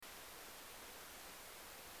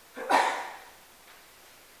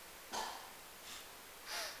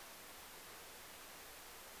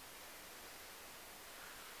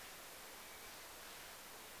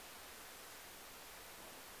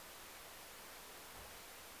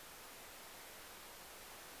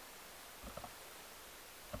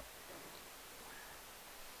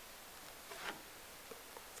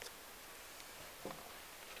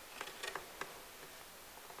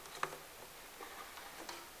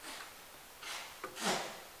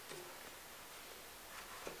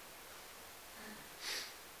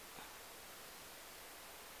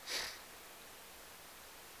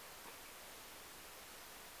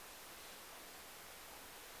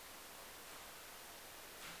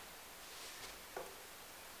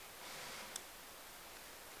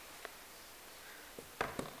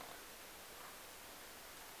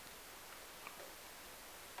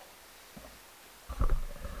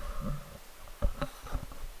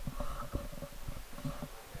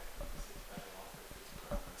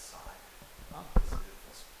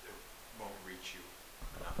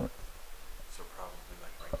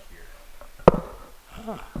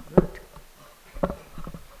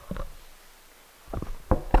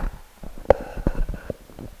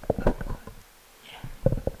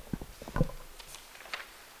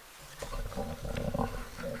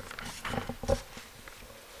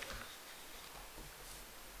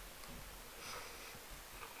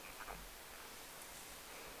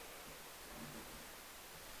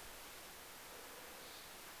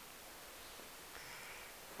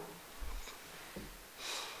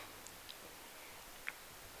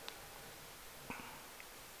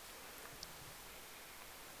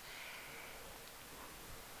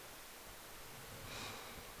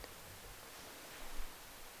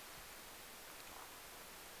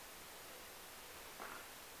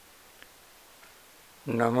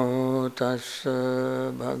Namo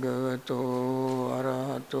tassa bhagavato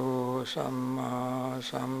arahato samma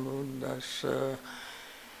sambuddhassa.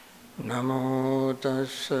 Namo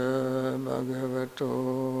tassa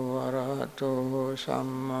bhagavato arahato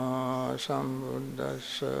samma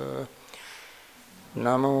sambuddhassa.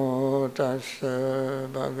 Namo tassa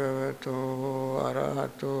bhagavato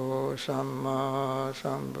arahato samma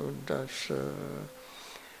sambuddhassa.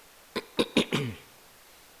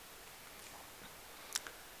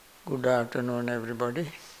 Good afternoon, everybody.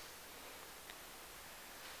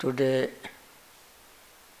 Today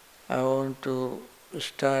I want to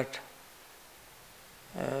start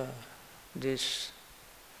this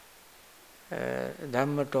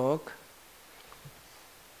Dhamma talk.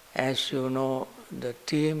 As you know, the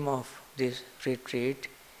theme of this retreat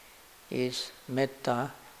is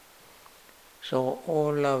Metta. So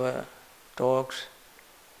all our talks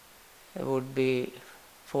would be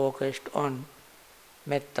focused on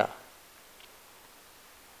Metta.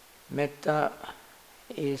 Metta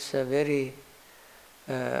is a very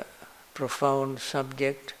profound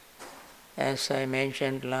subject. As I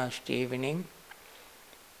mentioned last evening,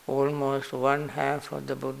 almost one half of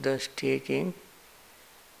the Buddha's teaching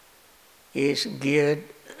is geared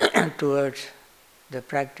towards the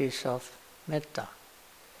practice of Metta.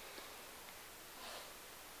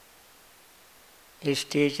 His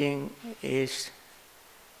teaching is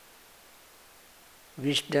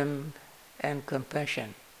wisdom and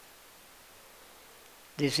compassion.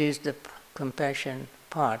 This is the compassion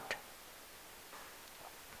part.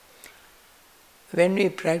 When we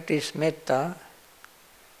practice Metta,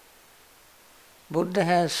 Buddha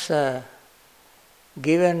has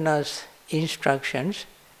given us instructions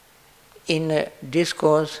in a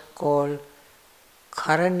discourse called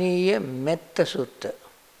Karaniya Metta Sutta.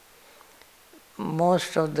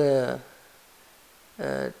 Most of the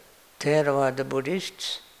Theravada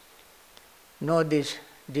Buddhists know this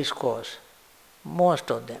discourse, most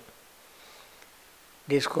of them.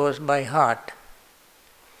 Discourse by heart.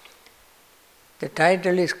 The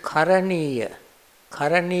title is Karaniya.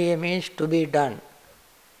 Karaniya means to be done.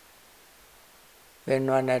 When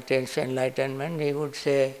one attains enlightenment, he would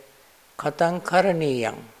say, Katang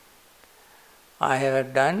Karaniyam. I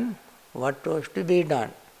have done what was to be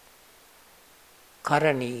done.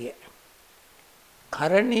 Karaniya.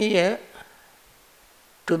 Karaniya,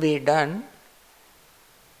 to be done,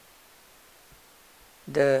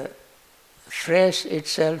 the phrase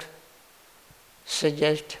itself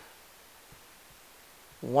suggests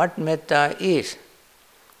what metta is.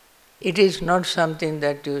 It is not something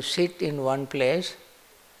that you sit in one place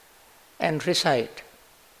and recite.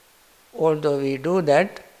 Although we do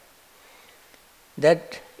that,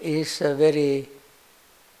 that is a very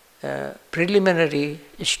preliminary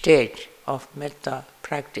stage of metta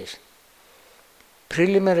practice.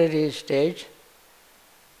 Preliminary stage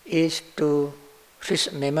is to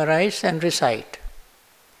memorize and recite.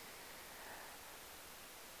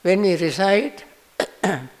 When we recite,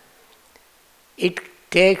 it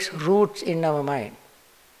takes roots in our mind.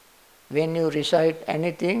 When you recite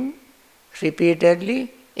anything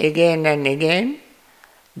repeatedly, again and again,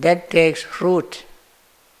 that takes root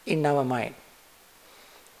in our mind.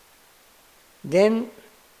 Then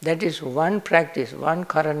that is one practice, one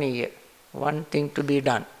karaniya, one thing to be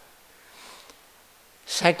done.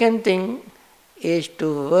 Second thing is to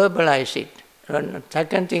verbalize it.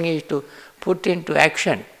 Second thing is to put into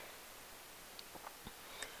action.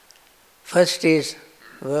 First is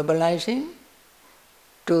verbalizing,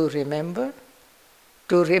 to remember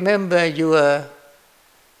your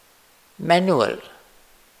manual.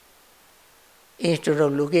 Instead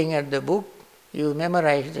of looking at the book, you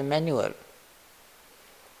memorize the manual.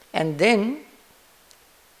 And then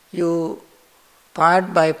you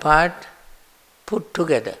part by part put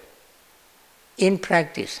together in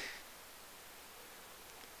practice.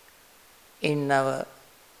 In our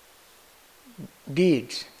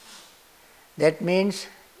deeds. That means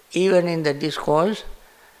even in the discourse,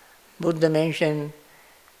 Buddha mentioned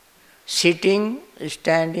sitting,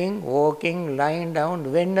 standing, walking, lying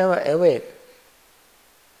down, whenever awake.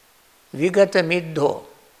 Vigata middho.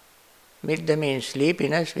 Middha means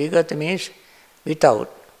sleepiness, vigata means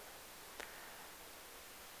without.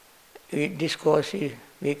 Discourse,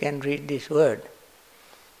 we can read this word.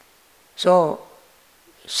 So,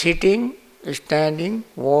 sitting, standing,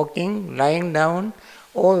 walking, lying down,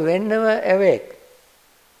 or whenever awake.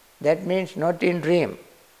 That means not in dream,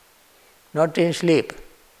 not in sleep.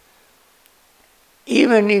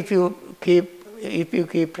 Even if you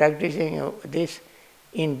keep practicing this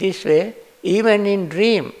in this way, even in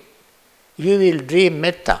dream, you will dream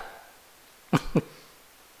metta.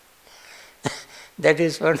 That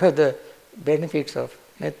is one of the benefits of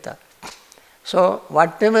metta. So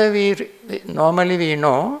whatever normally we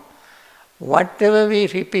know, whatever we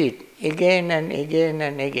repeat again and again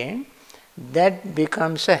and again, that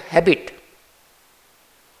becomes a habit.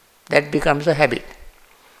 That becomes a habit.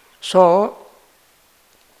 So,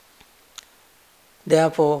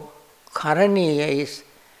 therefore, karaniya is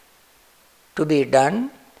to be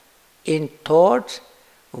done in thoughts,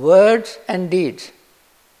 words and deeds.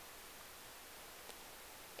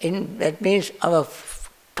 That means our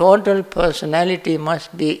total personality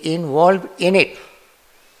must be involved in it,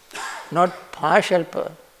 not partial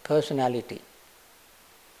personality.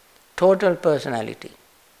 Total personality.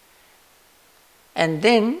 And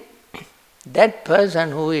then that person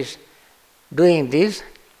who is doing this,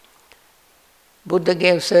 Buddha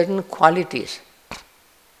gave certain qualities.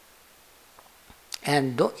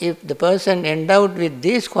 And if the person endowed with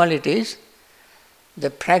these qualities, the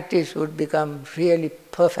practice would become really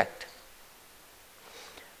perfect.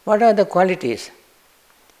 What are the qualities?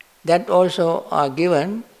 That also are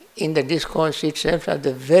given in the discourse itself at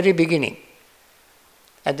the very beginning.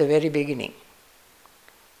 At the very beginning.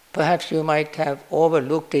 Perhaps you might have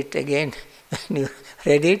overlooked it again when you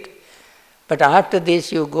read it, but after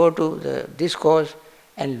this you go to the discourse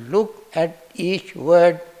and look at each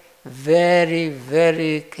word very,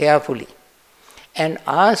 very carefully and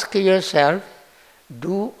ask yourself,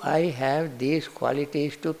 do I have these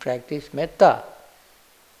qualities to practice metta?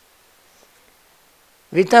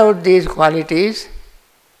 Without these qualities,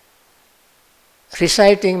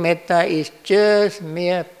 reciting metta is just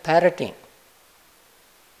mere parroting.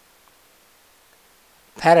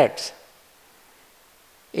 Parrots.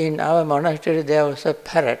 In our monastery there was a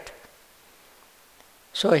parrot.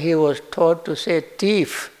 So he was taught to say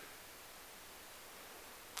thief,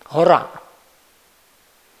 hora.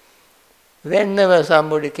 Whenever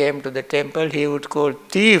somebody came to the temple, he would call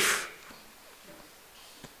thief.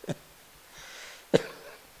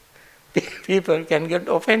 People can get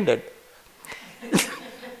offended.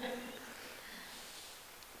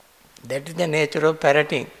 That is the nature of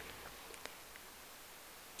parroting.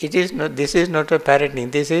 This is not a parroting,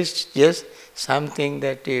 this is just something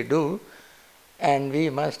that we do, and we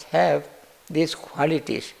must have these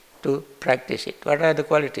qualities to practice it. What are the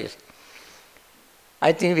qualities?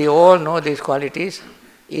 I think we all know these qualities,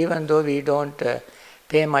 even though we don't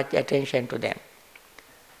pay much attention to them.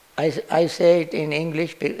 I say it in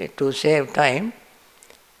English to save time.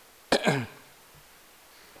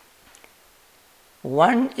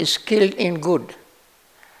 One is skilled in good.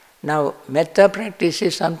 Now, metta practice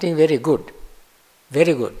is something very good.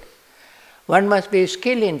 Very good. One must be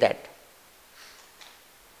skilled in that.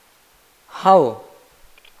 How?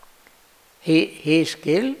 He is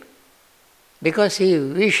skilled because he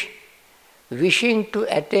wishing to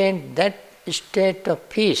attain that state of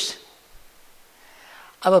peace.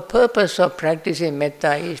 Our purpose of practicing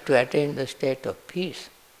metta is to attain the state of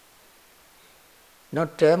peace.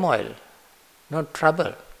 Not turmoil, not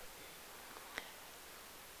trouble.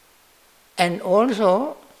 And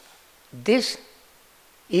also, this,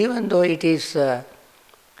 even though it is,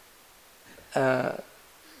 it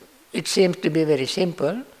seems to be very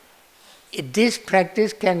simple, this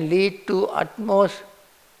practice can lead to utmost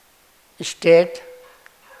state,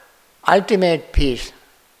 ultimate peace,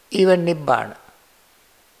 even nibbana.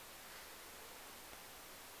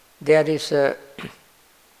 There is a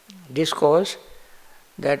discourse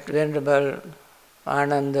that Venerable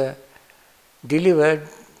Ananda delivered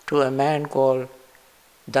to a man called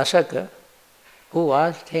Dasaka, who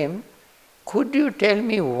asked him, could you tell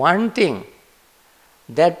me one thing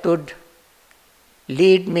that would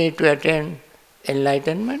lead me to attain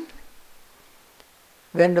enlightenment?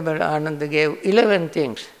 Venerable Ananda gave 11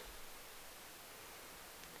 things.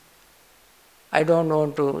 I don't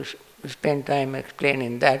want to spend time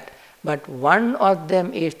explaining that, but one of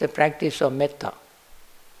them is the practice of metta.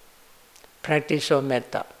 Practice of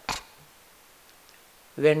metta.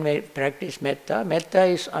 When we practice metta, metta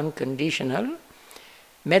is unconditional.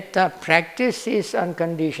 Metta practice is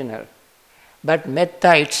unconditional, but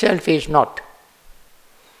metta itself is not.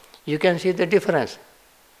 You can see the difference.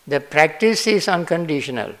 The practice is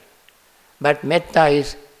unconditional, but metta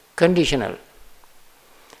is conditional.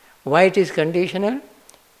 Why it is conditional?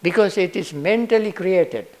 Because it is mentally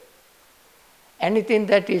created. Anything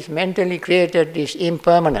that is mentally created is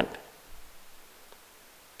impermanent.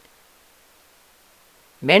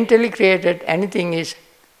 Mentally created anything is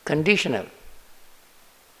conditional.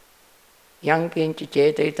 Yang kinchi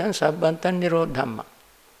cetaitan sabbantan niro Dhamma.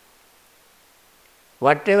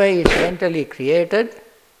 Whatever is mentally created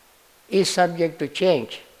is subject to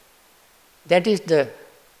change. That is the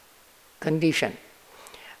condition.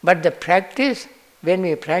 But the practice, when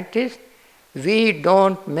we practice, we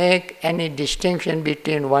don't make any distinction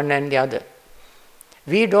between one and the other.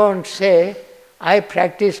 We don't say, I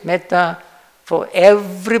practice metta for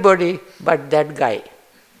everybody but that guy.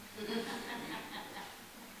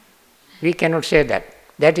 We cannot say that.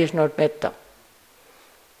 That is not metta.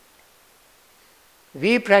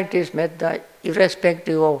 We practice metta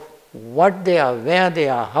irrespective of what they are, where they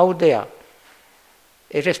are, how they are,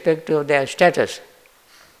 irrespective of their status.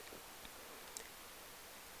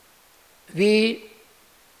 We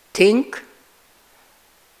think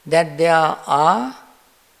that there are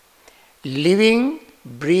living,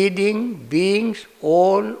 breathing beings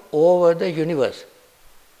all over the universe.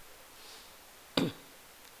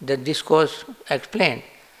 The discourse explained,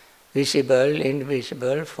 visible,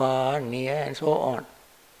 invisible, far, near, and so on.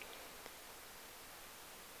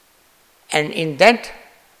 And in that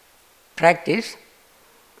practice,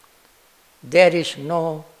 there is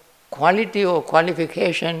no quality or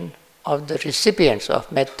qualification of the recipients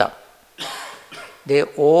of metta. They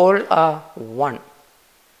all are one.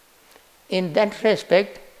 In that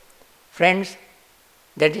respect, friends,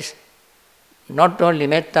 that is not only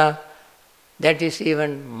metta, that is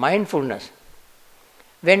even mindfulness.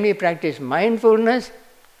 When we practice mindfulness,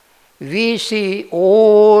 we see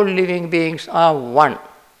all living beings are one.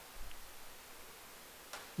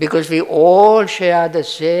 Because we all share the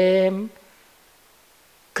same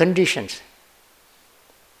conditions.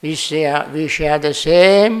 We share the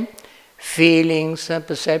same feelings,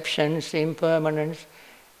 perceptions, impermanence,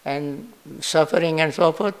 and suffering and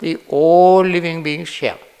so forth. We all living beings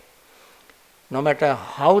share. No matter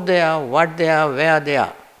how they are, what they are, where they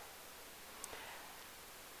are.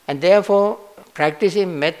 And therefore,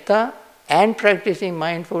 practicing metta and practicing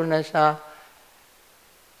mindfulness are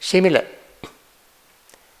similar.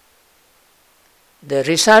 The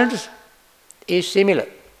results is similar.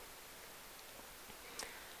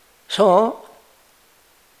 So,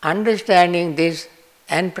 understanding this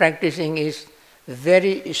and practicing is a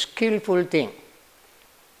very skillful thing.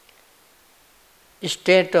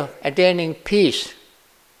 State of attaining peace,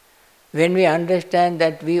 when we understand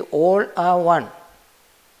that we all are one,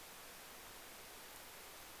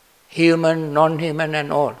 human, non-human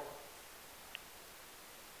and all.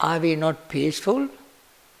 Are we not peaceful?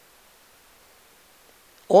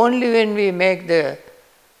 Only when we make the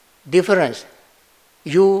difference,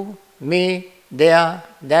 you, me, there,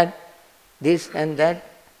 that, this and that,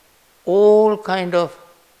 all kind of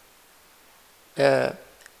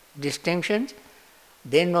distinctions,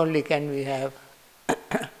 then only can we have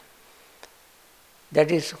that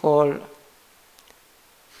is called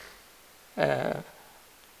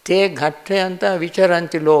te ghatayanta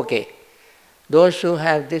vicharanti loke. Those who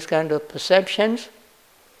have this kind of perceptions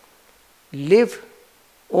live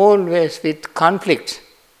always with conflicts.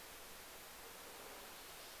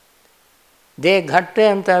 Te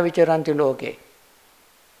ghatayanta vicharanti loke.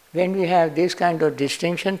 When we have this kind of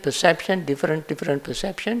distinction, perception, different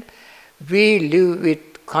perception, we live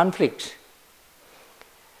with conflicts.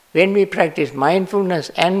 When we practice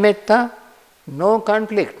mindfulness and metta, no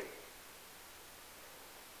conflict.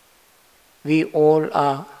 We all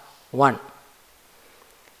are one.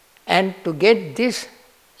 And to get this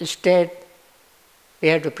state, we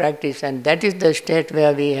have to practice, and that is the state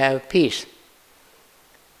where we have peace.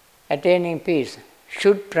 Attaining peace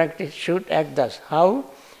should act thus. How?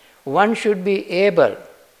 One should be able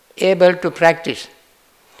to practice,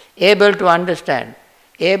 able to understand,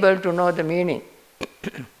 able to know the meaning,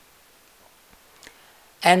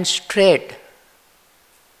 and straight,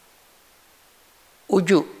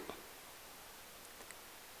 uju,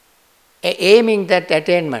 aiming that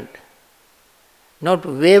attainment, not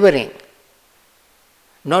wavering,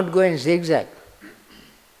 not going zigzag,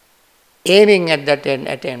 aiming at that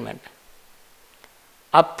attainment,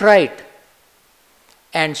 upright,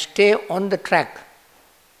 and stay on the track.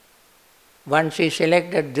 Once we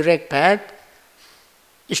select a direct path,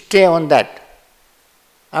 stay on that,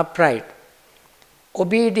 upright.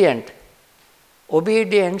 Obedient.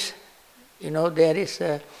 Obedience, there is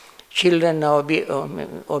children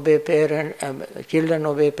obey parents, children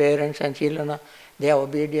obey parents, and children they are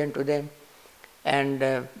obedient to them,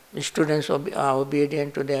 and students are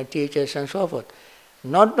obedient to their teachers and so forth.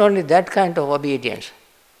 Not only that kind of obedience.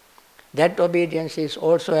 That obedience is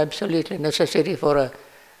also absolutely necessary for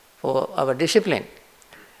our discipline.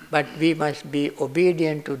 But we must be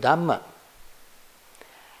obedient to Dhamma.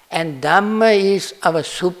 And Dhamma is our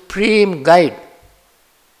supreme guide.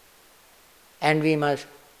 And we must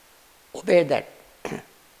obey that.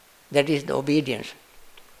 That is the obedience.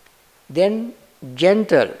 Then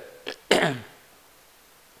gentle.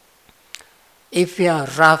 If we are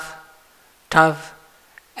rough, tough,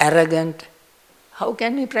 arrogant, how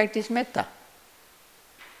can we practice metta?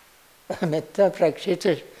 Metta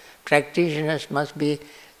practitioners must be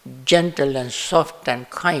gentle and soft and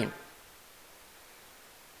kind.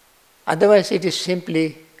 Otherwise it is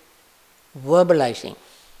simply verbalizing.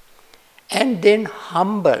 And then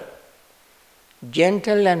humble,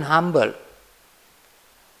 gentle and humble.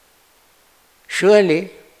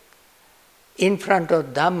 Surely, in front of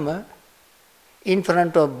Dhamma, in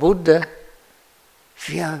front of Buddha,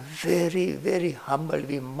 we are very, very humble.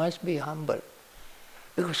 We must be humble.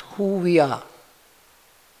 Because who we are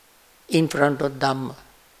in front of Dhamma.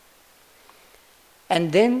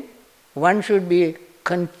 And then one should be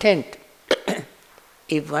content.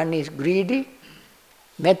 If one is greedy,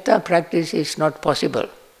 metta practice is not possible.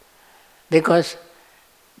 Because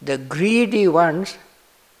the greedy ones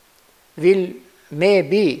may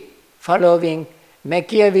be following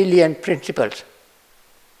Machiavellian principles.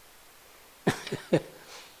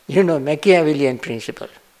 You know, Machiavellian principle.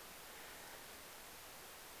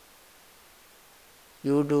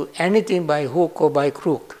 You do anything by hook or by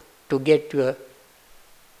crook to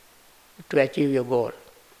achieve your goal.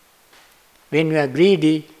 When you are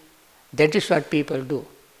greedy, that is what people do.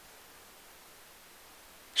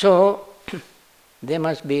 So, they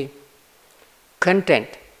must be content,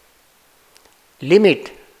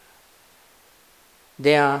 limit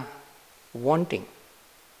their wanting.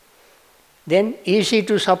 Then easy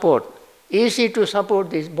to support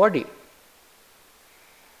this body.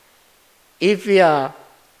 If we are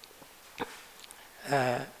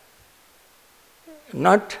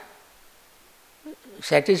not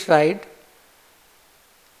satisfied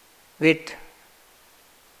with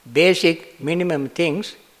basic minimum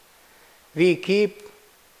things, we keep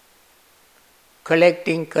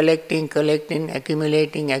collecting,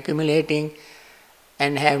 accumulating,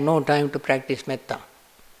 and have no time to practice metta.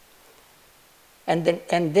 And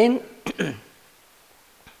then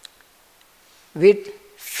with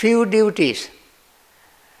few duties,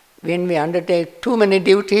 when we undertake too many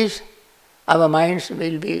duties, our minds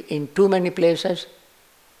will be in too many places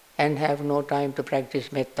and have no time to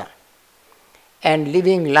practice metta. And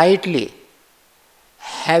living lightly,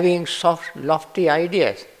 having soft, lofty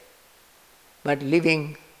ideas, but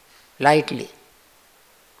living lightly.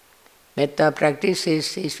 Metta practice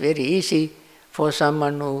is very easy for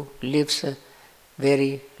someone who lives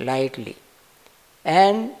very lightly.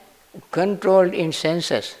 And controlled in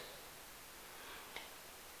senses.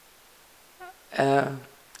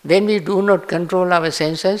 When we do not control our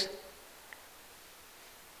senses,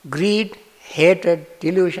 greed, hatred,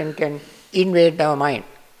 delusion can invade our mind.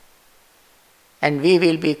 And we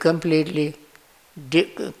will be completely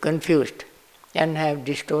confused and have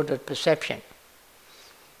distorted perception.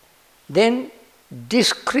 Then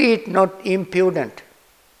discreet, not impudent,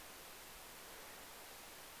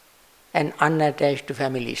 and unattached to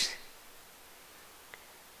families.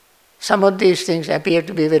 Some of these things appear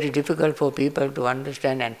to be very difficult for people to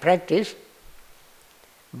understand and practice,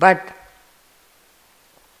 but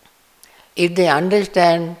if they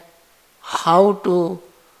understand how to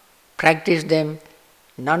practice them,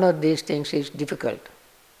 none of these things is difficult.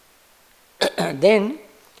 Then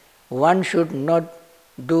one should not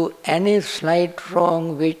do any slight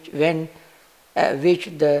wrong which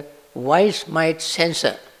the wise might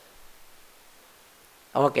censor.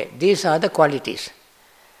 Okay, these are the qualities.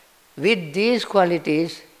 With these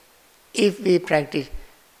qualities, if we practice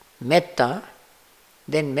metta,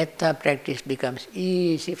 then metta practice becomes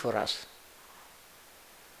easy for us.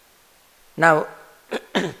 Now,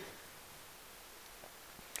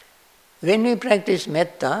 when we practice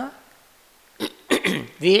metta,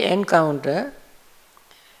 we encounter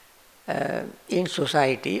in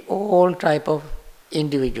society all type of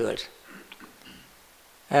individuals.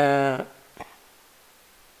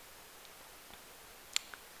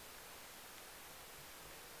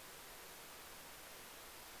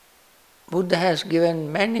 Buddha has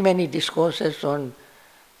given many discourses on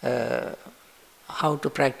how to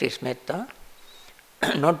practice metta,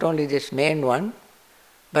 not only this main one,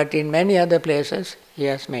 but in many other places he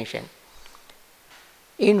has mentioned.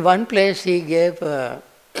 In one place he gave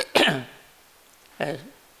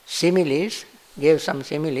similes, gave some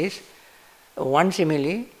similes, one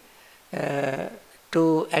simile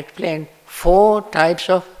to explain 4 types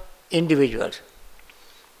of individuals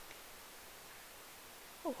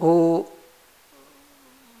who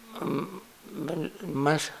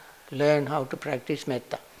must learn how to practice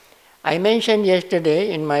metta. I mentioned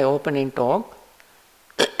yesterday in my opening talk,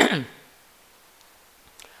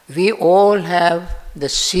 we all have the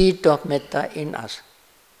seed of metta in us.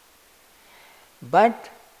 But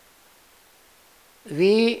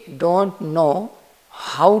we don't know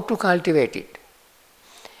how to cultivate it.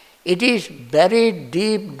 It is buried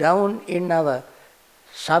deep down in our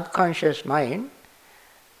subconscious mind,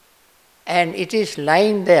 and it is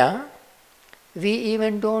lying there. We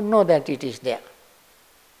even don't know that it is there.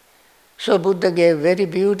 So Buddha gave very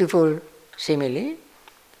beautiful simile.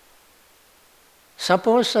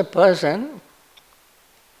 Suppose a person,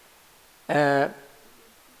 some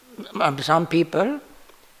people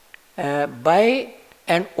buy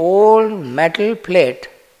an old metal plate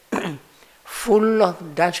full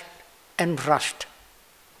of dust and rust,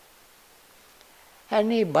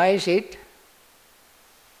 and he buys it,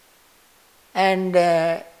 and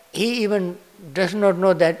he even does not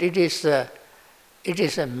know that it is a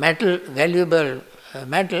metal, valuable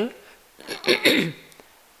metal,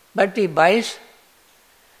 but he buys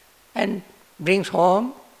and brings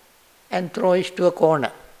home and throws it to a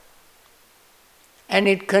corner. And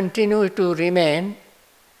it continues to remain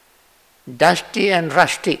dusty and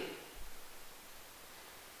rusty.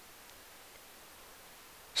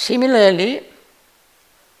 Similarly,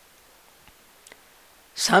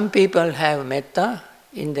 some people have metta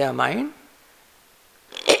in their mind,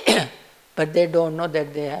 but they don't know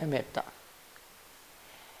that they have metta.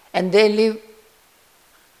 And they live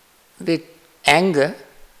with anger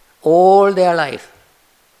all their life.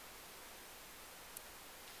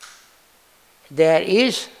 There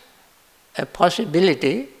is a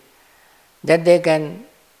possibility that they can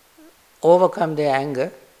overcome their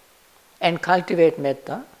anger and cultivate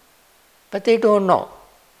metta, but they don't know.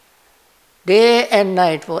 Day and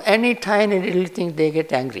night, for any tiny little thing, they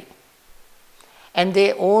get angry. And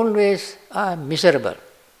they always are miserable.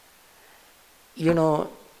 You know,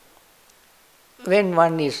 when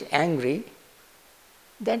one is angry,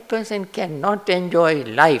 that person cannot enjoy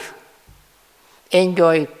life,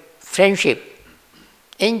 enjoy friendship,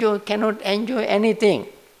 cannot enjoy anything.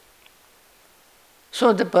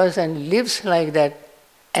 So the person lives like that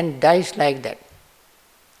and dies like that.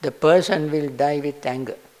 The person will die with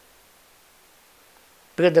anger,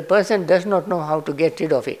 because the person does not know how to get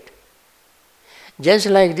rid of it. Just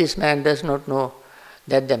like this man does not know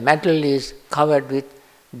that the metal is covered with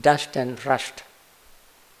dust and rust.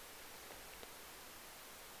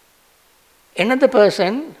 Another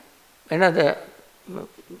person, another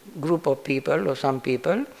group of people or some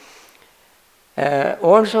people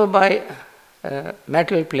also buy a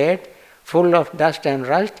metal plate full of dust and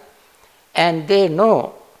rust, and they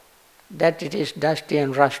know that it is dusty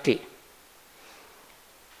and rusty.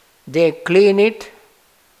 They clean it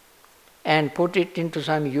and put it into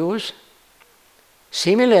some use.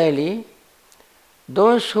 Similarly,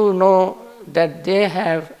 those who know that they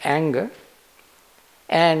have anger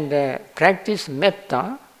and practice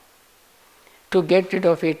metta to get rid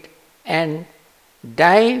of it and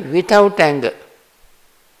die without anger,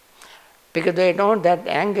 because they know that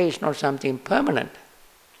anger is not something permanent.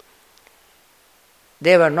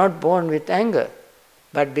 They were not born with anger,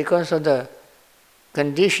 but because of the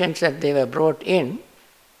conditions that they were brought in,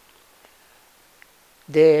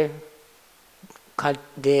 they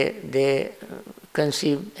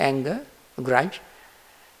conceive anger, grudge,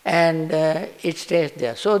 and it stays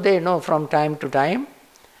there. So they know from time to time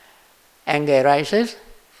anger arises,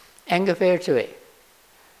 anger fades away.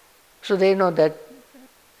 So they know that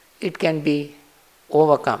it can be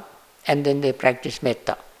overcome, and then they practice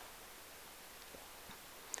metta.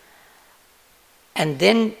 And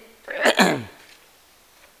then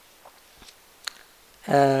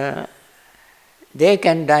they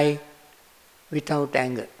can die without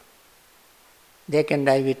anger. They can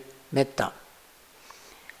die with metta.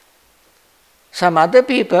 Some other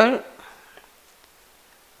people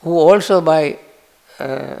who also buy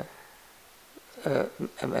a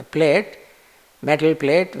plate, metal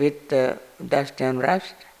plate with dust and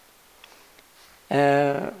rust,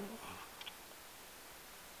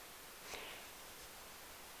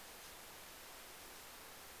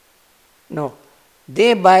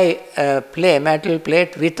 they buy a metal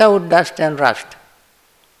plate without dust and rust,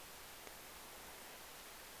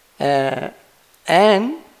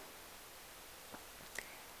 and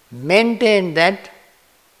maintain that,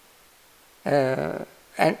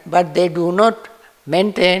 but they do not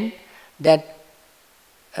maintain that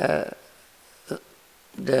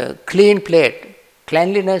the clean plate,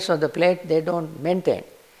 cleanliness of the plate, they don't maintain.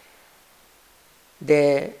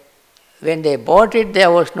 When they bought it,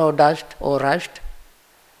 there was no dust or rust,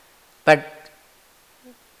 but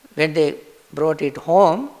when they brought it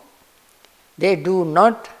home, they do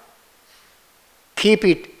not keep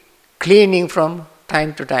it cleaning from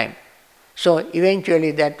time to time. So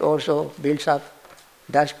eventually that also builds up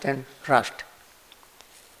dust and rust.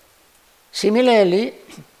 Similarly,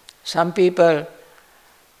 some people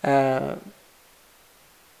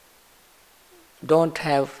don't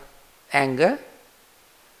have anger,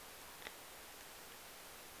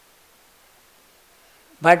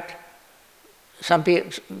 but some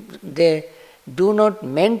people, they do not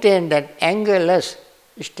maintain that angerless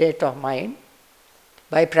state of mind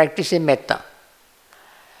by practicing metta.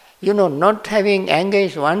 Not having anger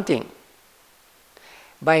is one thing.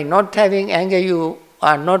 By not having anger, you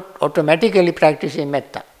are not automatically practicing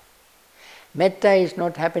metta. Metta is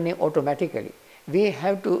not happening automatically. We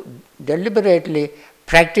have to deliberately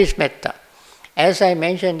practice metta. As I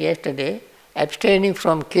mentioned yesterday, abstaining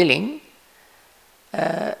from killing,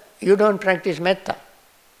 you don't practice metta.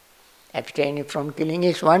 Abstaining from killing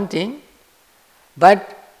is one thing,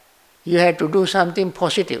 but you have to do something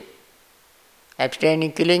positive.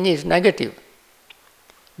 Abstaining killing is negative.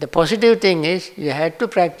 The positive thing is you have to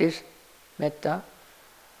practice metta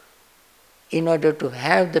in order to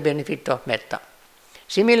have the benefit of metta.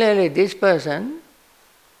 Similarly, this person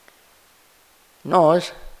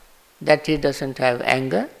knows that he doesn't have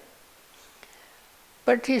anger,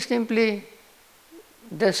 but he simply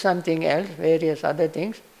does something else, various other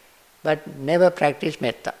things, but never practice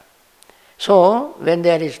metta. So, when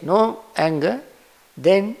there is no anger,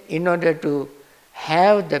 then in order to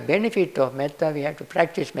have the benefit of metta, we have to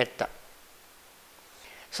practice metta.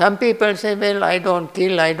 Some people say, well, I don't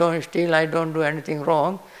kill, I don't steal, I don't do anything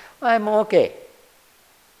wrong, I'm okay.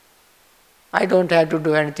 I don't have to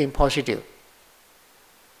do anything positive.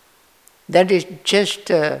 That is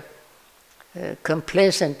just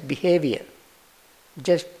complacent behavior,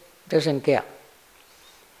 just doesn't care.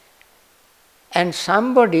 And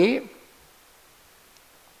somebody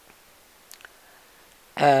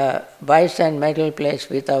buys a metal plate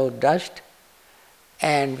without dust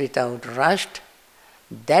and without rust,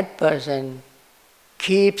 that person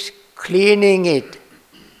keeps cleaning it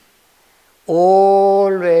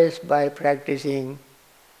always by practicing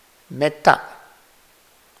metta.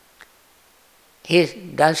 His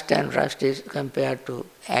dust and rust is compared to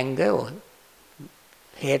anger or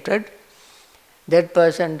hatred. That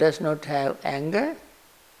person does not have anger,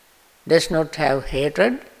 does not have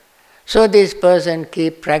hatred. So this person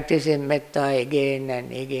keeps practicing metta again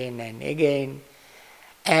and again and again,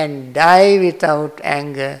 and die without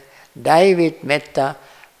anger, die with metta.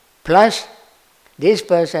 Plus, this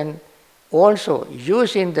person also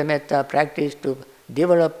using the metta practice to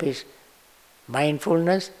develop his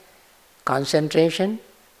mindfulness, concentration,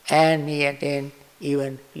 and he attains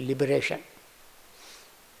even liberation.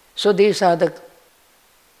 So these are the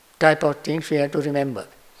type of things we have to remember.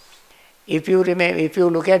 If you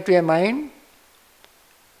look at your mind,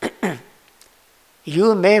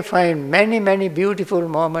 you may find many, many beautiful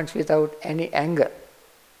moments without any anger.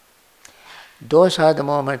 Those are the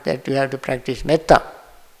moments that you have to practice metta.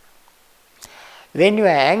 When you are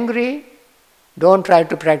angry, don't try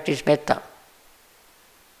to practice metta,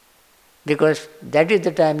 because that is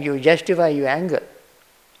the time you justify your anger.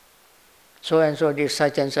 So and so did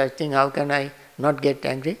such and such thing, how can I not get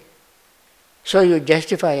angry? So you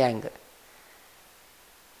justify anger.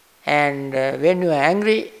 And when you are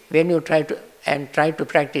angry, when you try to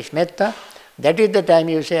practice metta, that is the time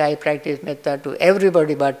you say, I practice metta to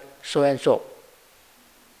everybody but so and so.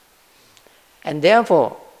 And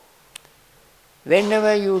therefore,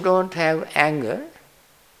 whenever you don't have anger,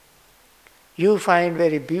 you find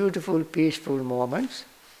very beautiful, peaceful moments.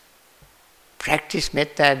 Practice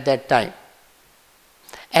metta at that time.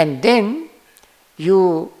 And then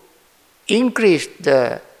you increase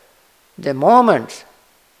the moments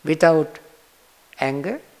without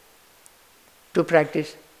anger to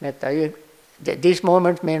practice metta. These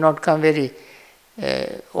moments may not come very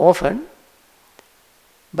often,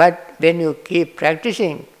 but when you keep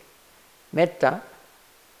practicing metta,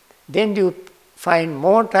 then you find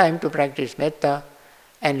more time to practice metta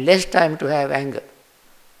and less time to have anger.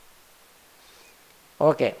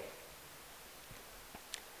 Okay.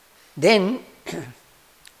 Then,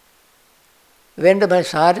 Venerable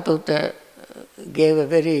Sariputta gave a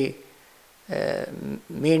very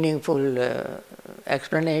meaningful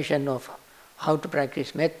explanation of how to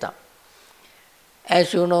practice metta.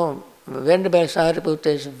 As you know, Venerable Sariputta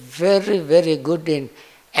is very, very good in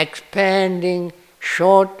expanding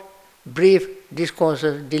short, brief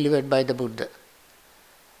discourses delivered by the Buddha.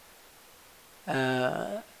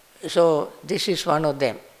 So this is one of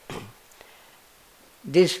them.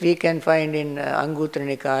 This we can find in Anguttara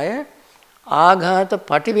Nikaya, Aghata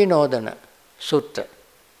Pativinodana Sutta.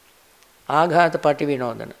 Aghata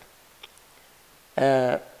Pativinodana.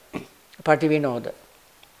 Pativinoda.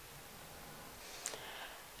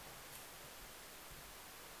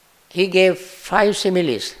 he gave 5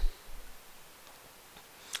 similes.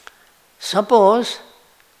 Suppose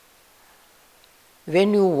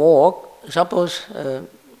when you walk, suppose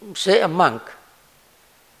say a monk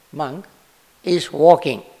is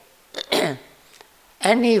walking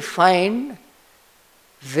and he find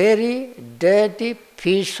very dirty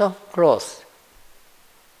piece of cloth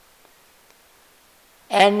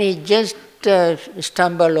and he just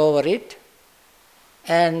stumble over it,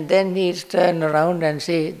 and then he turn around and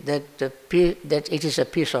see that that it is a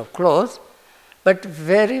piece of cloth, but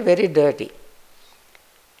very, very dirty.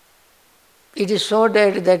 It is so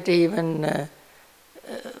dirty that he even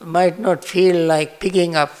might not feel like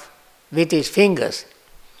picking up with his fingers.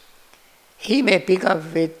 He may pick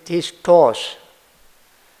up with his toes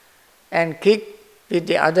and kick with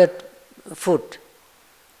the other foot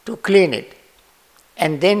to clean it.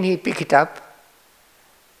 And then he pick it up,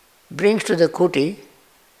 brings to the kuti,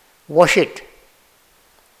 wash it,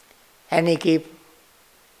 and he keep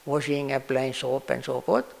washing, applying soap and so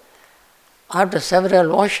forth. After several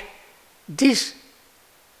wash, this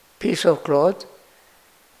piece of cloth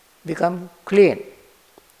become clean.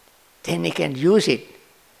 Then he can use it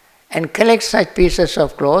and collect such pieces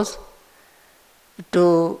of cloth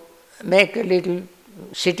to make a little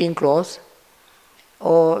sitting cloth,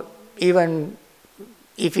 or even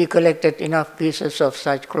if he collected enough pieces of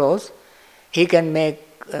such cloth, he can make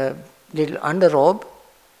a little underrobe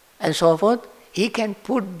and so forth. He can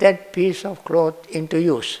put that piece of cloth into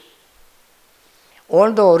use.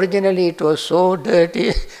 Although originally it was so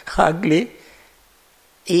dirty, ugly,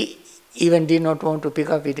 he even did not want to pick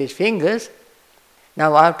up with his fingers.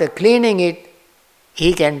 Now after cleaning it,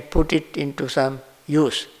 he can put it into some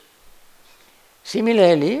use.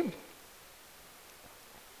 Similarly,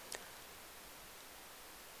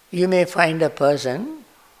 you may find a person,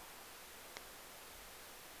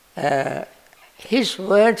 his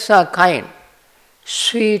words are kind,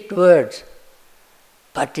 sweet words,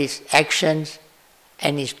 but his actions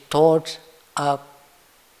and his thoughts are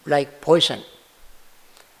like poison.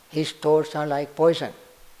 His thoughts are like poison.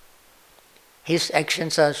 His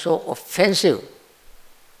actions are so offensive.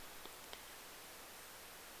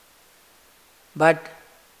 But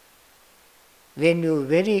when you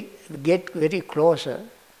get very closer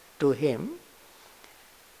to him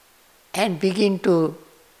and begin to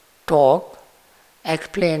talk,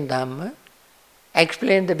 explain Dhamma,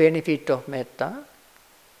 explain the benefit of Metta,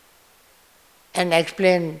 and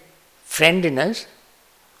explain friendliness,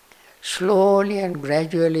 slowly and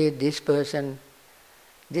gradually this person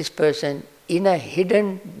in a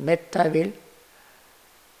hidden Metta will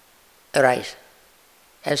arise.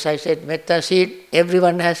 As I said, Metta seed,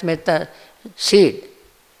 everyone has Metta seed.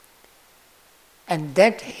 And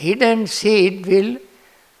that hidden seed will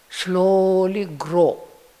slowly grow.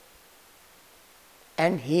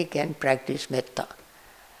 And he can practice Metta.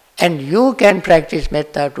 And you can practice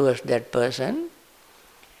Metta towards that person,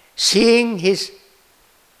 seeing his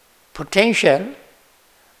potential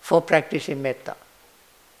for practicing Metta.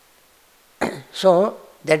 So,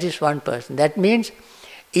 that is one person. That means,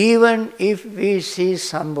 even if we see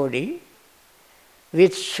somebody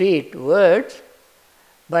with sweet words,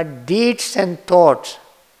 but deeds and thoughts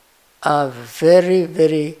are very,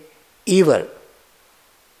 very evil,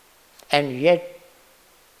 and yet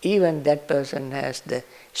even that person has the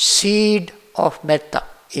seed of Metta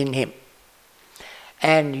in him.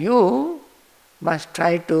 And you must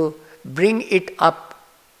try to bring it up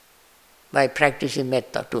by practicing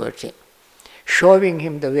Metta towards him, showing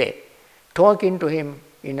him the way, talking to him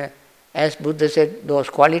as Buddha said, those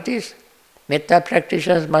qualities. Metta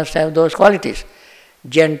practitioners must have those qualities: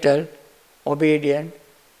 gentle, obedient,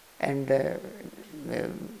 and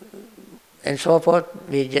so forth.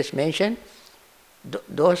 We just mentioned.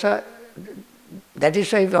 That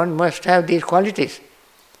is why one must have these qualities.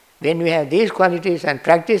 When we have these qualities and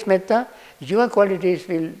practice Metta, your qualities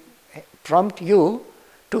will prompt you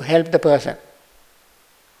to help the person.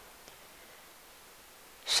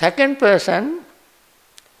 Second person,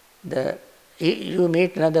 you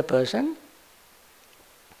meet another person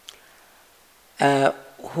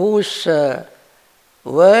whose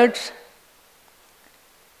words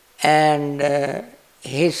and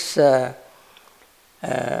his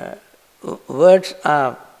words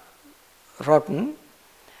are rotten.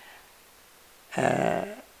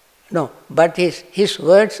 But his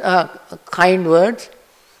words are kind words,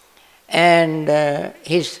 and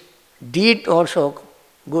his deed also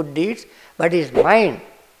good deeds, but his mind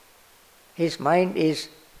is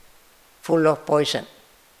full of poison.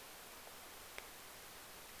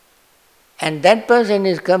 And that person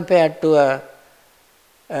is compared to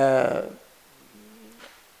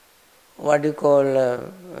what you call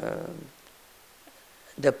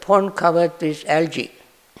the pond covered with algae.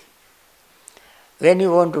 When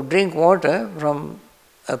you want to drink water from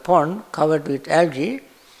a pond covered with algae,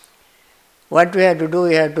 what we have to do,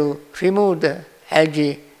 we have to remove the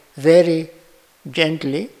algae very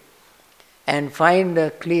gently and find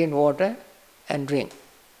the clean water and drink.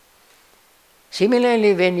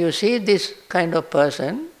 Similarly, when you see this kind of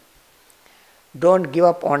person, don't give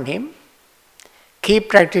up on him. Keep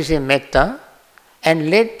practicing metta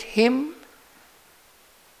and let him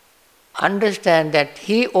understand that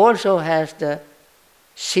he also has the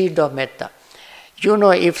seed of metta. You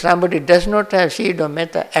know, if somebody does not have seed of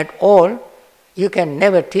metta at all, you can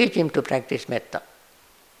never teach him to practice metta.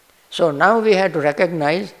 So now we have to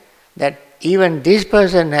recognize that even this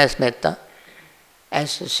person has metta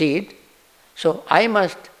as a seed. So I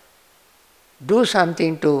must do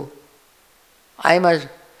something I must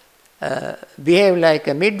behave like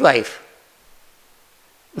a midwife.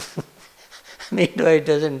 Midwife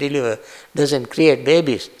doesn't create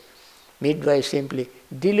babies. Midwife simply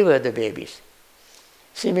deliver the babies.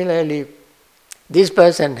 Similarly, this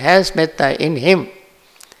person has metta in him.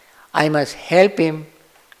 I must help him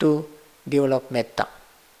to develop metta.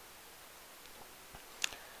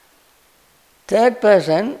 Third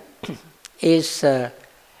person is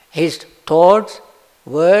his thoughts,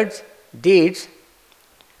 words, deeds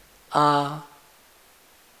are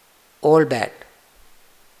all bad.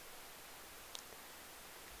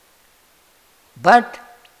 But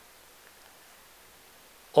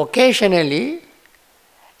occasionally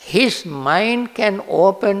his mind can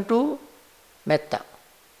open to metta.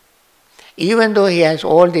 Even though he has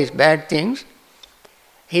all these bad things,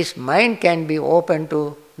 his mind can be open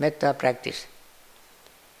to metta practice.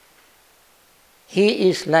 He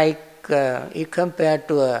is like, he compared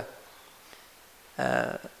to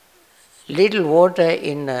a little water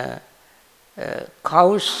in a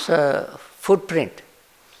cow's footprint.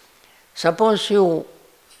 Suppose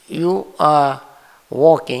you are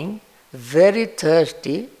walking, very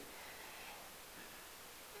thirsty,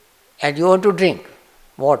 and you want to drink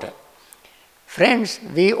water. Friends,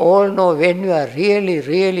 we all know when you are really,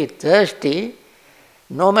 really thirsty,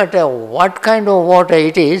 no matter what kind of water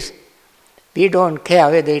it is, we don't care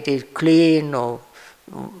whether it is clean or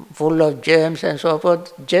full of germs and so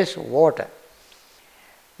forth, just water.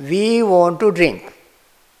 We want to drink.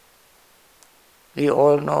 We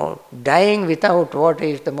all know dying without water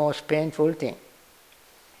is the most painful thing.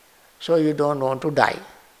 So you don't want to die.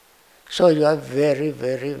 So you are very,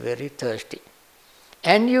 very, very thirsty.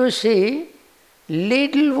 And you see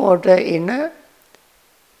little water in a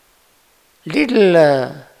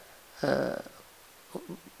little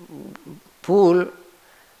pool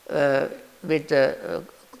with a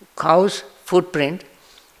cow's footprint.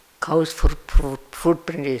 Cow's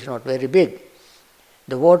footprint is not very big.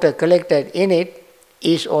 The water collected in it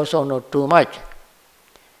is also not too much.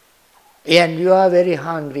 And you are very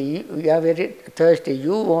hungry, you are very thirsty,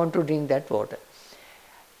 you want to drink that water.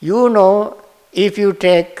 You know, if you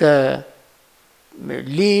take a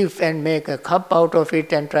leaf and make a cup out of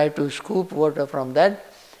it and try to scoop water from that,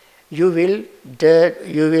 you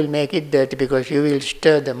will make it dirty because you will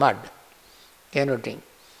stir the mud. Cannot drink.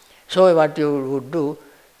 So what you would do,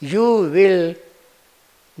 you will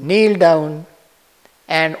kneel down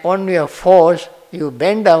and on your force you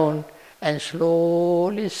bend down and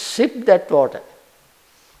slowly sip that water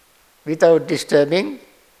without disturbing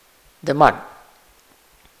the mud.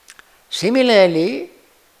 Similarly,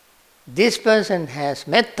 this person has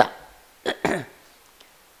metta,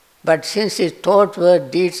 but since his thoughts,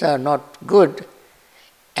 words, deeds are not good,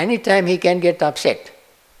 anytime he can get upset.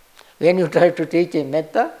 When you try to teach him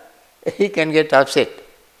metta, he can get upset.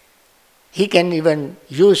 He can even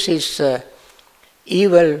use his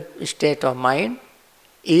evil state of mind,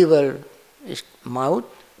 evil mouth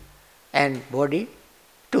and body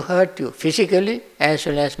to hurt you physically as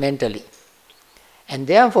well as mentally. And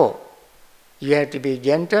therefore, you have to be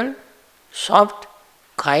gentle, soft,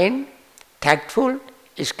 kind, tactful,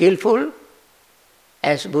 skillful,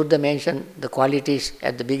 as Buddha mentioned the qualities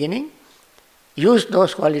at the beginning. Use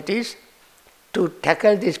those qualities to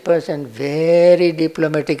tackle this person very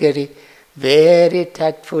diplomatically, very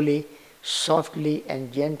tactfully, softly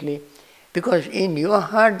and gently, because in your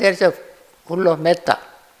heart there is a full of metta.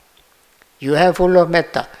 You have full of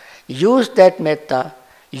metta. Use that metta,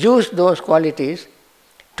 use those qualities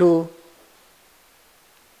to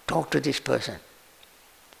talk to this person.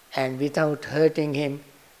 And without hurting him,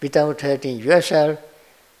 without hurting yourself,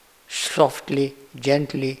 softly,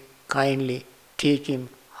 gently, kindly teach him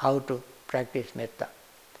how to practice metta.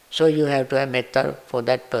 So you have to have metta for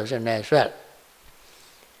that person as well.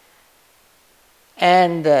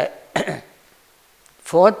 And the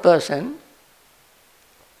fourth person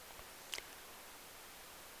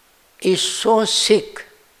is so sick,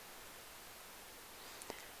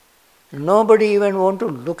 nobody even want to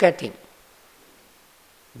look at him.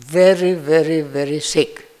 Very, very, very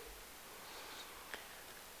sick.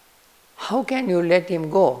 How can you let him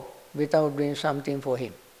go without doing something for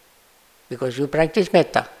him? Because you practice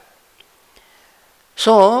metta.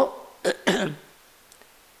 So,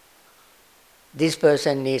 this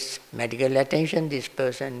person needs medical attention, this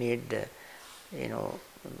person needs,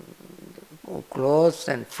 clothes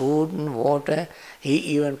and food and water. He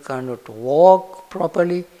even cannot walk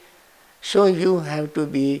properly. So you have to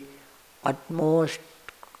be utmost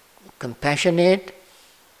compassionate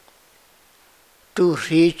to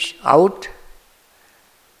reach out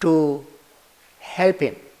to help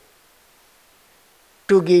him,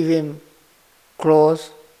 to give him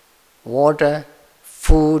clothes, water,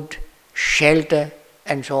 food, shelter,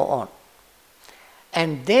 and so on.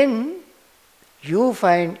 And then you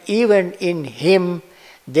find even in him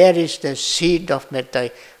there is the seed of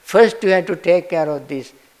metta. First you have to take care of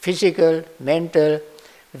this physical, mental,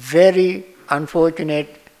 very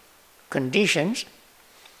unfortunate conditions,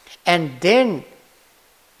 and then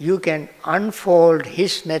you can unfold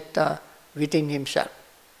his metta within himself.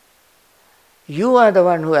 You are the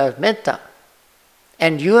one who has metta,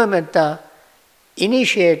 and your metta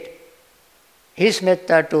initiate his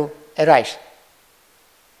metta to arise.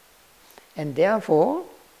 And therefore,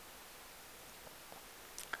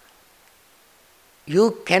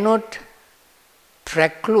 you cannot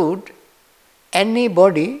preclude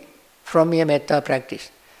anybody from your metta practice.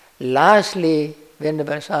 Lastly, when the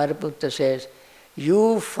Sariputta says,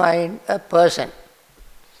 you find a person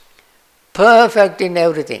perfect in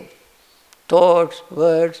everything, thoughts,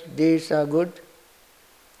 words, deeds are good,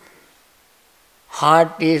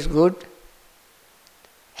 heart is good,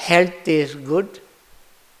 health is good,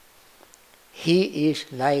 he is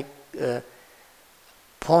like a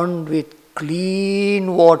pond with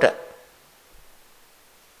clean water.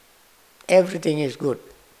 Everything is good.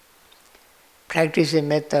 Practicing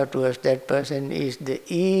metta towards that person is the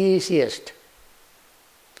easiest.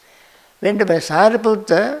 When the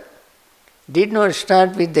Sariputta did not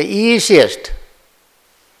start with the easiest,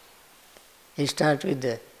 he starts with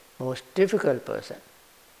the most difficult person.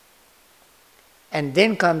 And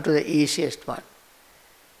then come to the easiest one.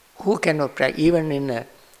 Who cannot practice? Even in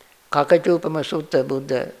Kakachupama Sutta,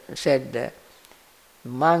 Buddha said the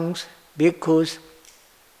monks, bhikkhus,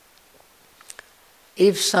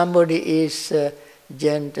 if somebody is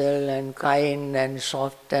gentle and kind and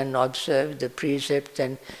soft and observe the precepts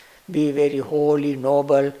and be very holy,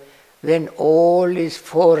 noble, when all his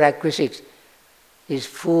four requisites, his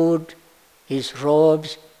food, his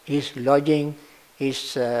robes, his lodging,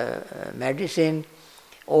 his medicine,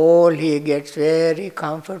 all he gets very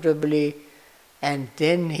comfortably, and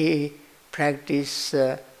then he practices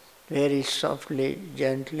very softly,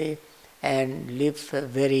 gently, and lives a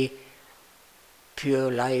very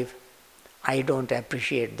pure life. I don't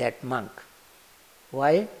appreciate that monk.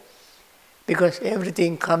 Why? Because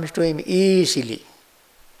everything comes to him easily.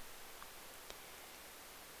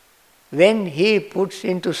 When he puts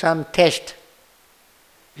into some test,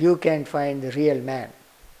 you can find the real man.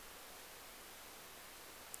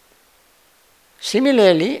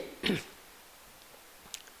 Similarly,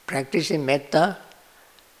 practicing metta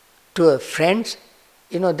to a friend,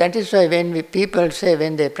 that is why when people say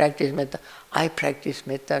when they practice metta, I practice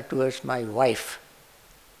metta towards my wife.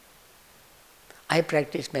 I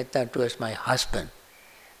practice metta towards my husband,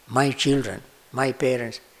 my children, my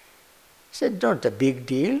parents. I said, not a big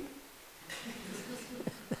deal.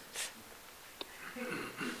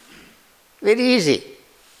 Very easy.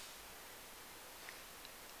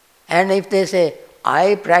 And if they say,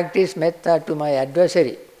 I practice metta to my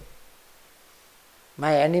adversary,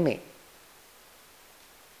 my enemy,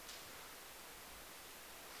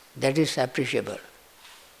 that is appreciable.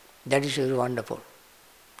 That is very wonderful.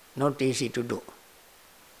 Not easy to do.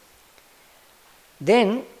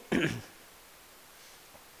 Then,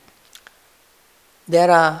 there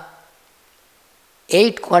are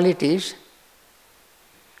 8 qualities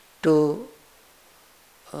to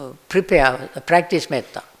practice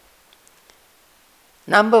metta.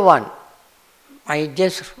 Number 1, I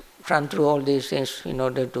just run through all these things in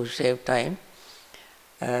order to save time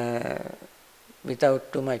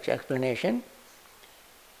without too much explanation.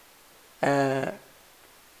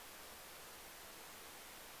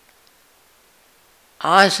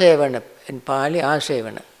 Asevana, in Pali,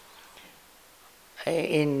 asevana,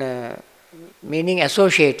 in meaning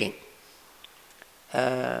associating.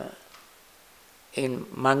 In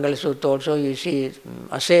Mangala Sutta also you see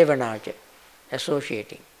asevanacha,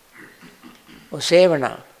 associating. Or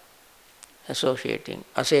sevana, associating.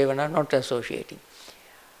 Asevana, not associating.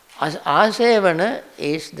 Asevana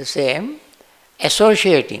is the same,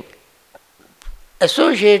 associating.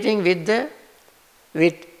 Associating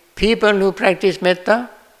with people who practice metta,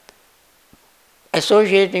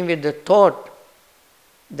 associating with the thought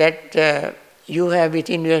that you have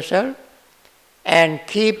within yourself, and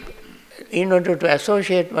in order to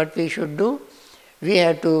associate what we should do, we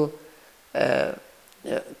have to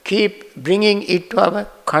keep bringing it to our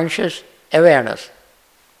conscious awareness.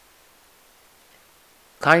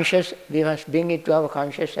 We must bring it to our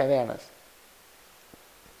conscious awareness.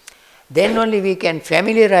 Then only we can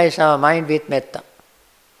familiarize our mind with metta.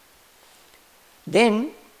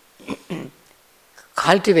 Then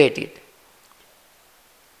cultivate it.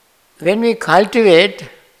 When we cultivate,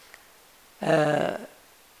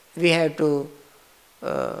 we have to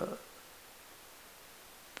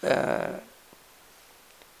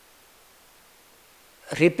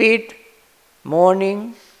repeat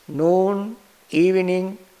morning, noon,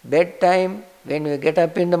 evening, bedtime, when we get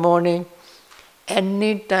up in the morning,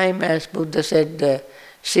 any time, as Buddha said,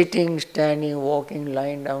 sitting, standing, walking,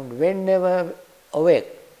 lying down, whenever awake,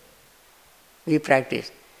 we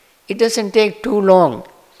practice. It doesn't take too long.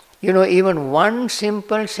 Even one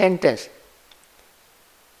simple sentence.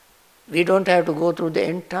 We don't have to go through the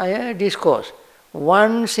entire discourse.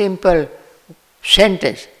 One simple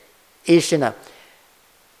sentence is enough.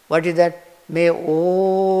 What is that? May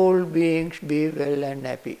all beings be well and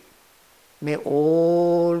happy. May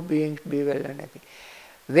all beings be well and happy.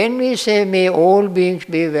 When we say may all beings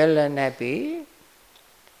be well and happy,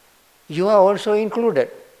 you are also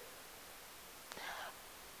included.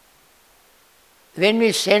 When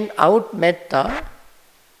we send out metta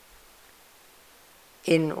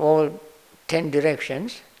in all 10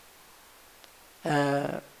 directions,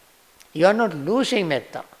 you are not losing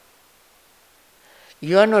metta.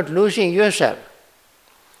 You are not losing yourself.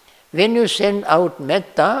 When you send out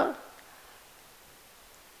metta,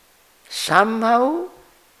 somehow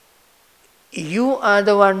you are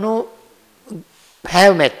the one who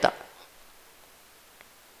have metta.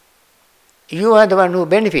 You are the one who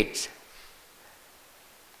benefits.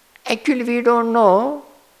 Actually, we don't know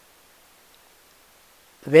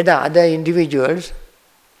whether other individuals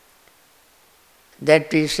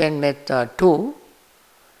that we send metta to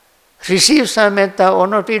receive some metta or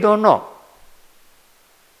not, we don't know.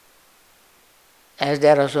 As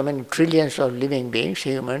there are so many trillions of living beings,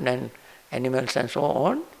 human and animals and so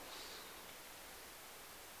on,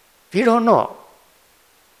 we don't know.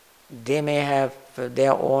 They may have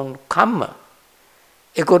their own karma.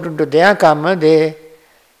 According to their karma, they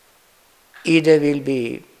either will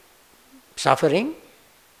be suffering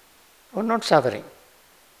or not suffering.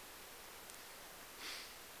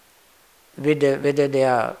 Whether they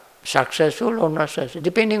are successful or not successful,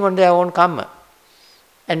 depending on their own karma.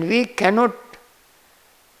 And we cannot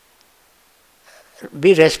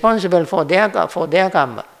be responsible for their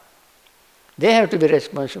karma. They have to be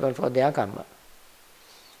responsible for their karma.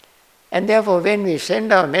 And therefore, when we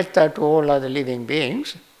send our metta to all other living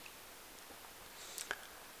beings,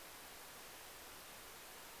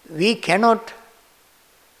 we cannot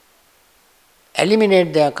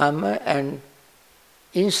eliminate their karma and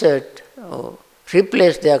insert or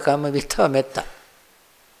replace their karma with our metta.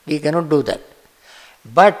 We cannot do that.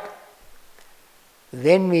 But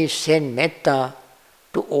when we send metta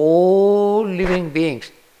to all living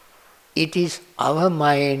beings, it is our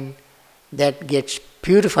mind that gets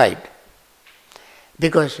purified.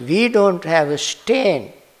 Because we don't have a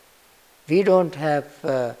stain, we don't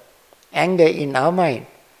have anger in our mind.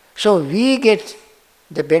 So we get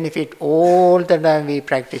the benefit all the time we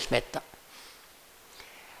practice metta.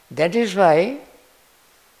 That is why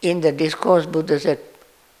in the discourse Buddha said,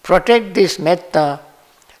 protect this metta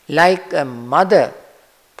like a mother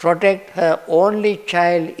protect her only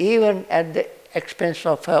child even at the expense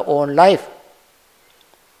of her own life.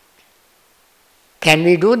 Can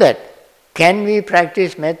we do that? Can we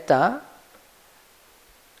practice metta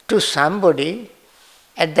to somebody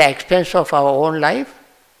at the expense of our own life?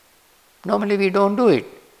 Normally we don't do it.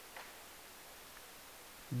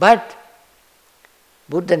 But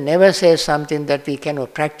Buddha never says something that we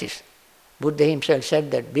cannot practice. Buddha himself said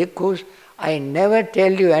that, bhikkhus, I never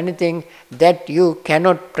tell you anything that you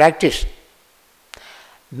cannot practice.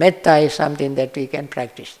 Metta is something that we can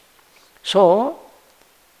practice. So,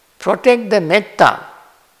 protect the metta,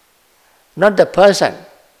 not the person.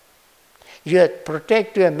 You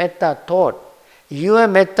protect your metta thought. Your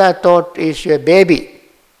metta thought is your baby.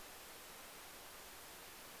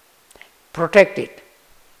 protect it.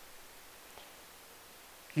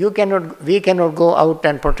 We cannot go out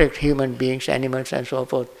and protect human beings, animals and so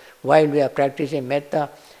forth. While we are practicing metta,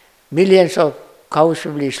 millions of cows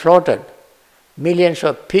will be slaughtered, millions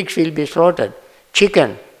of pigs will be slaughtered,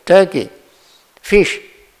 chicken, turkey, fish.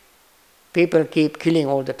 People keep killing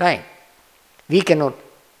all the time. We cannot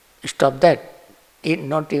stop that.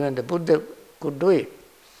 Not even the Buddha could do it.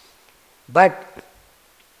 But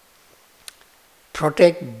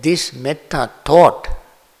protect this metta thought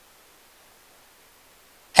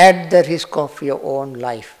at the risk of your own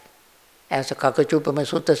life. As the Kakachupama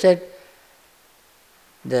Sutta said,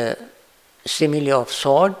 the simile of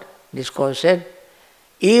sword, discourse said,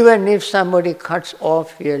 even if somebody cuts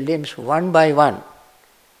off your limbs one by one,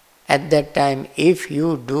 at that time, if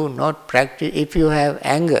you do not practice, if you have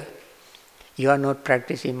anger, you are not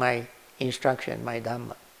practicing my instruction, my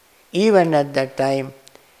Dhamma. Even at that time,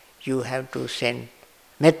 you have to send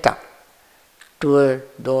metta to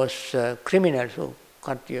those criminals who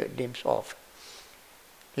cut your limbs off.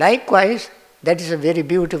 Likewise, that is a very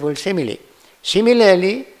beautiful simile.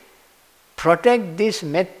 Similarly, protect this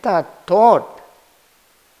metta thought,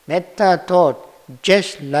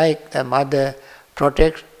 just like a mother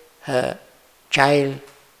protects her child,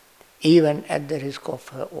 even at the risk of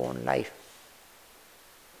her own life.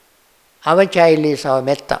 Our child is our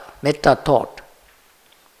metta thought.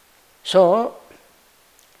 So,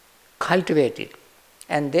 cultivate it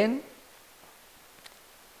and then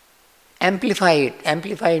amplify it.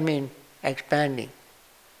 Amplify means expanding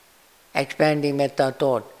metta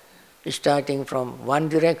thought, starting from one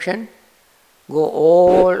direction, go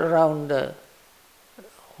all around the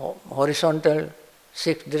horizontal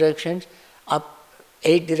 6 directions, up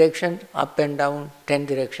 8 directions, up and down 10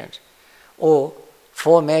 directions, or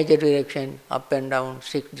 4 major directions, up and down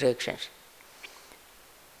 6 directions.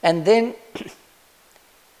 And then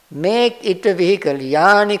make it a vehicle,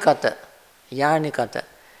 yani kata.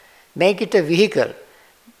 Make it a vehicle.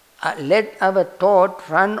 Let our thought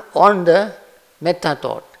run on the metta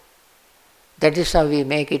thought. That is how we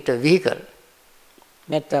make it a vehicle,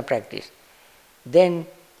 metta practice. Then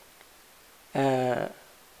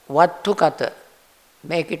vattu kata,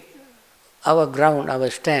 make it our ground, our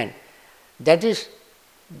stand. That is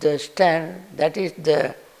the stand, that is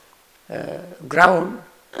the ground,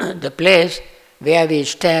 the place where we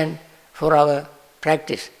stand for our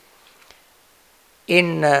practice.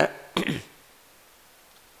 In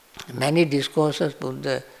many discourses,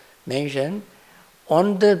 Buddha mentioned,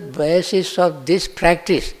 on the basis of this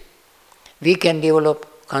practice, we can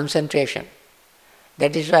develop concentration.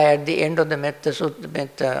 That is why at the end of the Metta Sutta,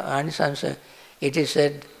 Metta Anisansa, it is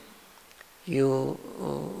said, you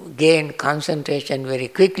gain concentration very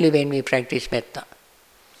quickly when we practice metta,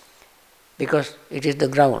 because it is the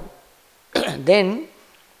ground. Then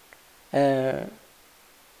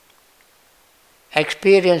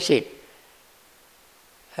experience it.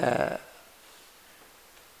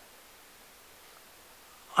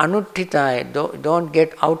 Anutthitāya, don't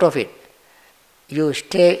get out of it. You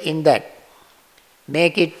stay in that.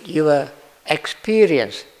 Make it your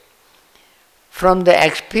experience. From the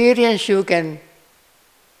experience you can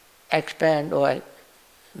expand or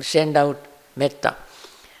send out metta.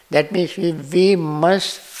 That means we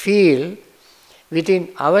must feel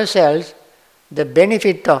within ourselves the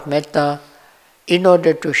benefit of metta in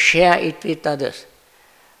order to share it with others.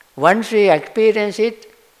 Once we experience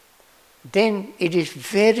it, then it is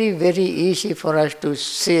very, very easy for us to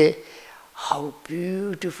say, how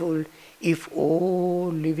beautiful if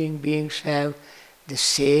all living beings have the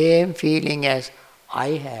same feeling as I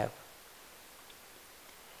have.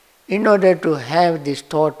 In order to have this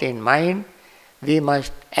thought in mind, we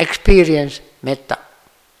must experience metta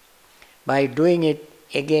by doing it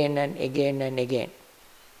again and again and again.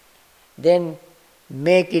 Then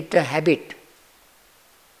make it a habit.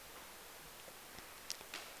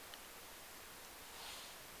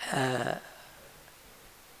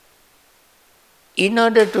 In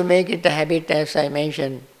order to make it a habit, as I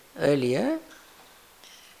mentioned earlier,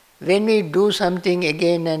 when we do something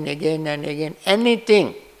again and again and again,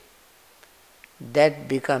 anything, that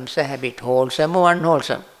becomes a habit, wholesome or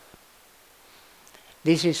unwholesome.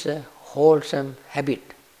 This is a wholesome habit.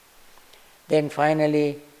 Then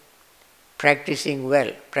finally, practicing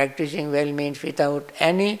well. Practicing well means without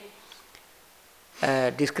any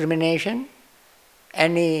discrimination,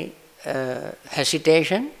 any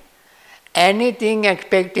hesitation, anything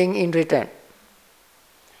expecting in return.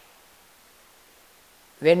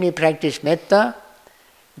 When we practice metta,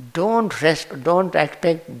 don't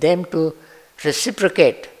expect them to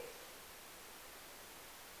reciprocate.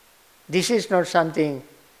 This is not something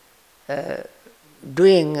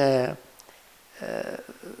doing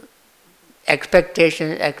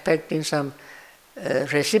expecting some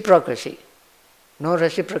reciprocity. No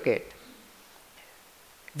reciprocate.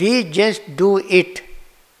 We just do it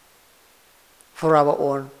for our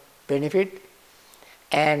own benefit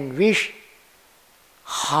and wish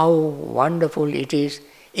how wonderful it is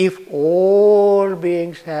if all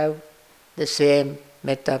beings have the same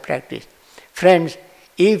metta practice. Friends,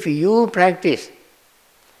 if you practice,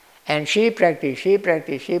 and she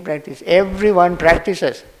practice, everyone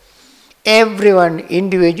practices, everyone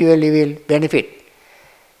individually will benefit.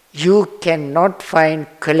 You cannot find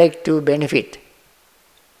collective benefit.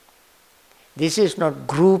 This is not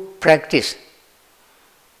group practice.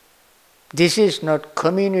 This is not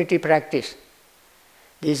community practice.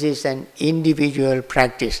 This is an individual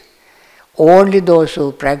practice. Only those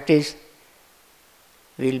who practice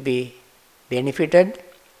will be benefited,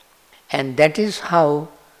 and that is how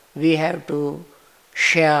we have to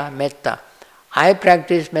share metta. I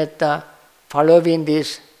practice metta following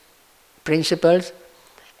these principles,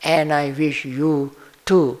 and I wish you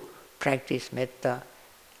too practice metta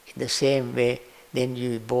in the same way, then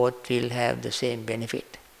you both will have the same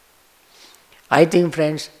benefit. I think,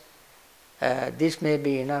 friends, this may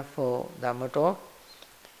be enough for Dhamma talk,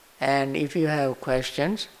 and if you have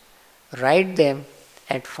questions, write them.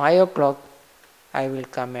 At 5 o'clock I will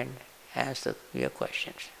come and answer your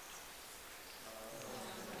questions.